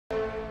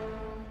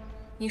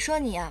你说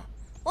你啊，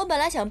我本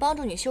来想帮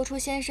助你修出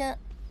仙身，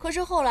可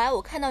是后来我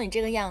看到你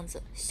这个样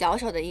子，小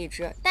小的一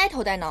只，呆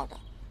头呆脑的。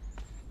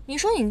你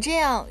说你这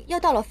样要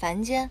到了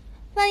凡间，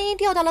万一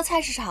掉到了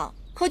菜市场，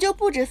可就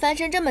不止翻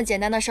身这么简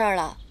单的事儿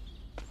了。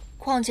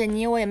况且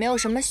你我也没有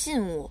什么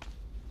信物，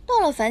到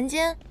了凡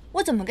间，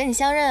我怎么跟你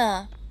相认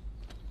啊？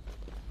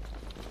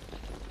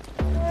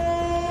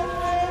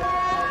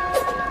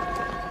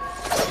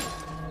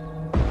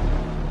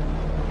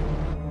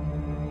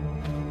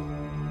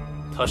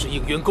他是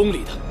应元宫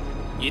里的，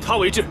以他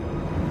为质，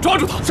抓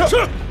住他！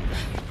是。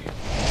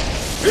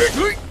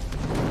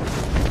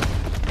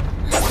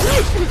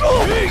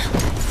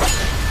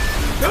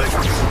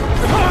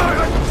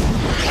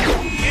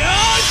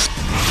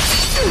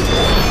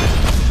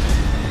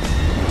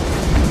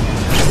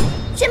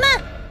且慢！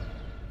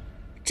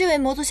这位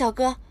魔族小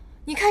哥，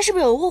你看是不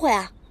是有误会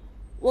啊？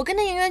我跟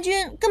那应元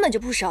君根本就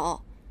不熟，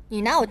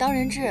你拿我当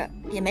人质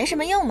也没什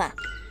么用嘛。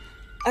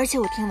而且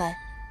我听闻，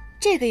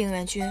这个应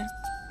元君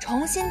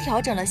重新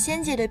调整了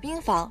仙界的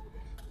兵法，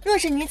若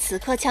是你此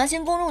刻强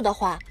行攻入的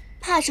话，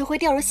怕是会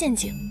掉入陷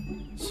阱。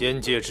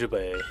仙界之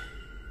北，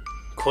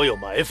可有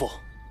埋伏？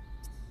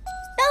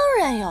当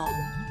然有，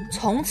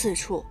从此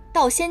处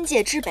到仙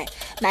界之北，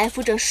埋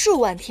伏着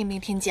数万天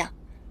兵天将。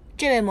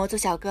这位魔族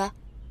小哥，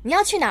你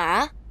要去哪儿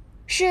啊？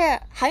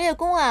是寒月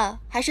宫啊，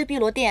还是碧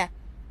螺殿？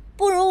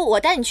不如我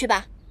带你去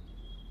吧。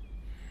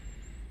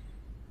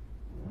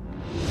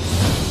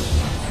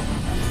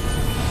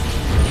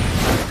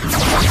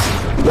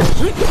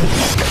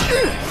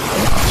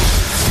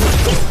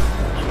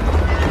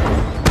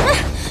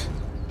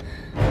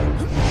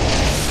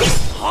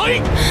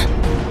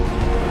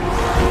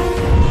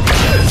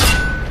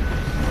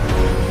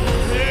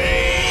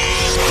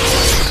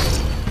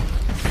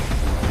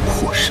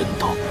破神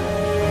刀！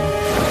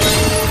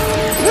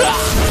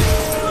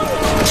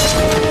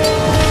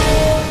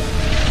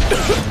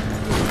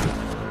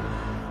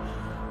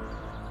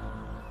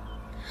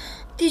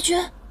帝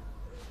君，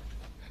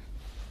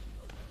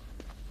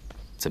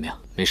怎么样？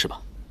没事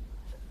吧？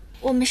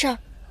我没事儿。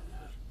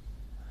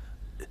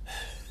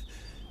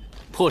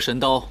破神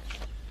刀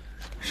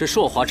是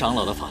朔华长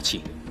老的法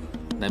器，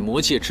乃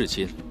魔界至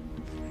坚，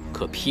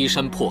可劈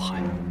山破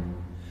海。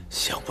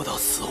想不到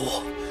此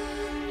物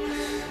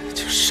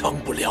就伤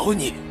不了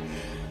你。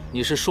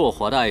你是朔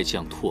华的爱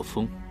将拓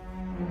风，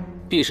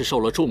必是受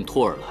了重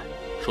托而来。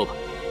说吧，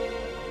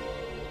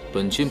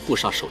本君不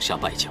杀手下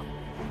败将。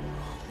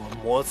我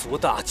魔族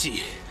大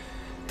计，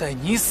待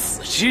你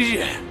死之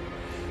日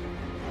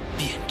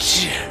便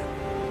知。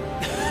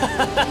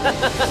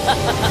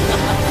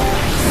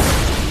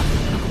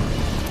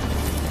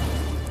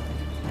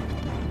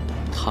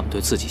他们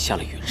对自己下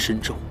了陨身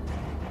咒，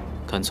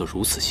敢做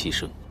如此牺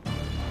牲，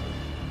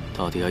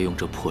到底要用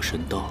这破神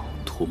刀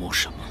图谋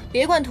什么？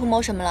别管图谋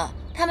什么了，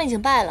他们已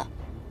经败了。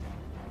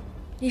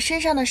你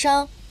身上的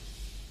伤，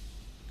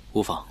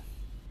无妨。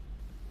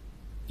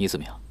你怎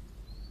么样？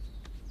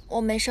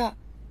我没事儿。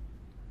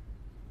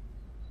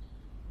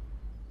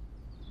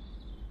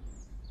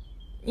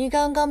你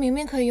刚刚明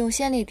明可以用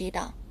仙力抵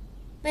挡，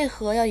为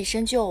何要以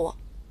身救我？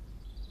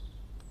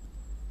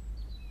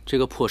这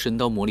个破神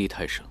刀魔力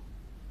太盛，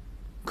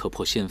可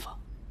破仙法。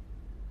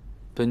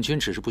本君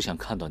只是不想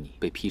看到你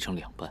被劈成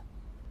两半。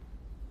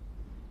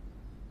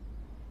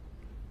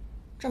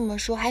这么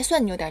说还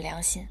算你有点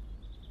良心。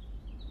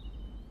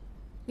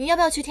你要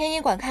不要去天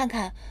医馆看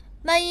看？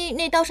万一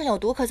那刀上有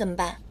毒可怎么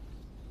办？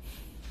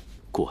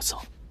过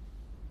早。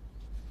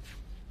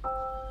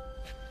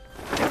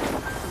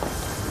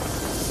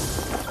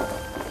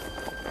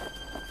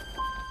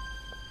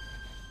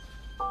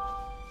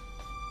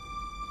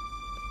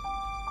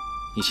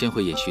你先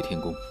回延续天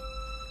宫。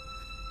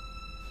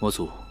魔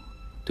族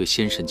对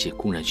仙神界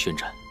公然宣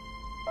战，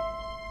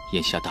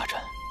眼下大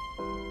战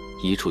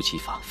一触即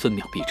发，分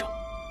秒必争。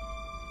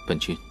本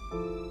君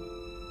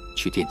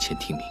去殿前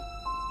听命。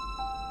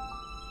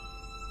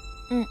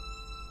嗯。